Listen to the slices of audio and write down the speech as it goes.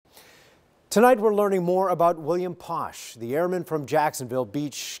Tonight we're learning more about William Posch, the airman from Jacksonville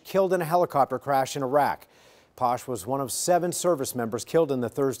Beach killed in a helicopter crash in Iraq. Posch was one of 7 service members killed in the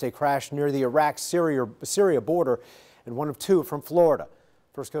Thursday crash near the Iraq-Syria border and one of 2 from Florida.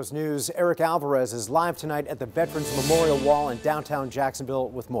 First Coast News' Eric Alvarez is live tonight at the Veterans Memorial Wall in downtown Jacksonville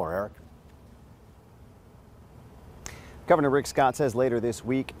with more. Eric. Governor Rick Scott says later this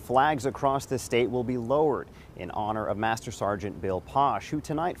week, flags across the state will be lowered in honor of Master Sergeant Bill Posch, who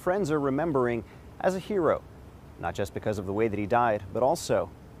tonight friends are remembering as a hero, not just because of the way that he died, but also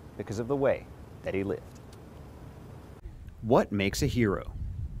because of the way that he lived. What makes a hero?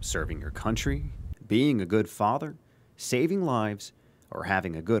 Serving your country, being a good father, saving lives, or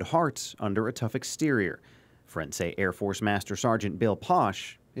having a good heart under a tough exterior? Friends say Air Force Master Sergeant Bill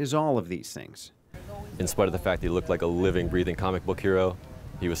Posch is all of these things. In spite of the fact that he looked like a living, breathing comic book hero,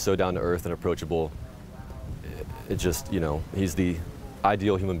 he was so down to earth and approachable. It just, he's the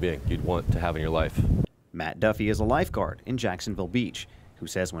ideal human being you'd want to have in your life. Matt Duffy is a lifeguard in Jacksonville Beach who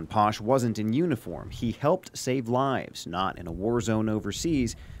says when Posch wasn't in uniform, he helped save lives, not in a war zone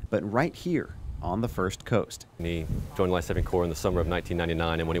overseas, but right here on the First Coast. He joined Life Saving Corps in the summer of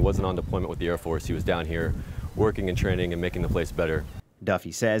 1999, and when he wasn't on deployment with the Air Force, he was down here working and training and making the place better.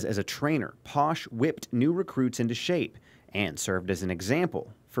 Duffy says as a trainer, Posch whipped new recruits into shape and served as an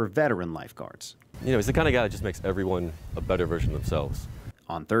example for veteran lifeguards. He's the kind of guy that just makes everyone a better version of themselves.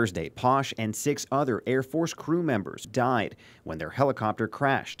 On Thursday, Posch and 6 other Air Force crew members died when their helicopter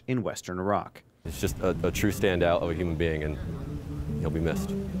crashed in western Iraq. It's just a true standout of a human being, and he'll be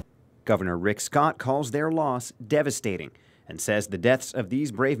missed. Governor Rick Scott calls their loss devastating and says the deaths of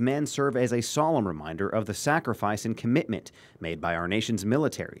these brave men serve as a solemn reminder of the sacrifice and commitment made by our nation's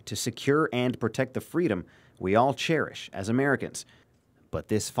military to secure and protect the freedom we all cherish as Americans. But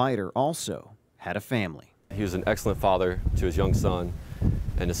this fighter also had a family. He was an excellent father to his young son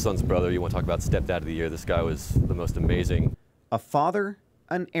and his son's brother. You want to talk about stepdad of the year. This guy was the most amazing. A father,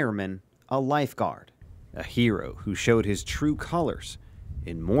 an airman, a lifeguard, a hero who showed his true colors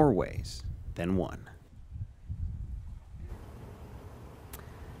in more ways than one.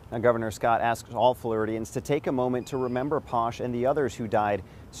 Now, Governor Scott asks all Floridians to take a moment to remember Posch and the others who died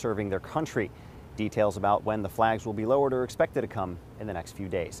serving their country. Details about when the flags will be lowered are expected to come in the next few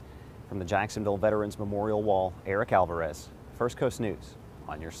days. From the Jacksonville Veterans Memorial Wall, Eric Alvarez, First Coast News,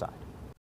 on your side.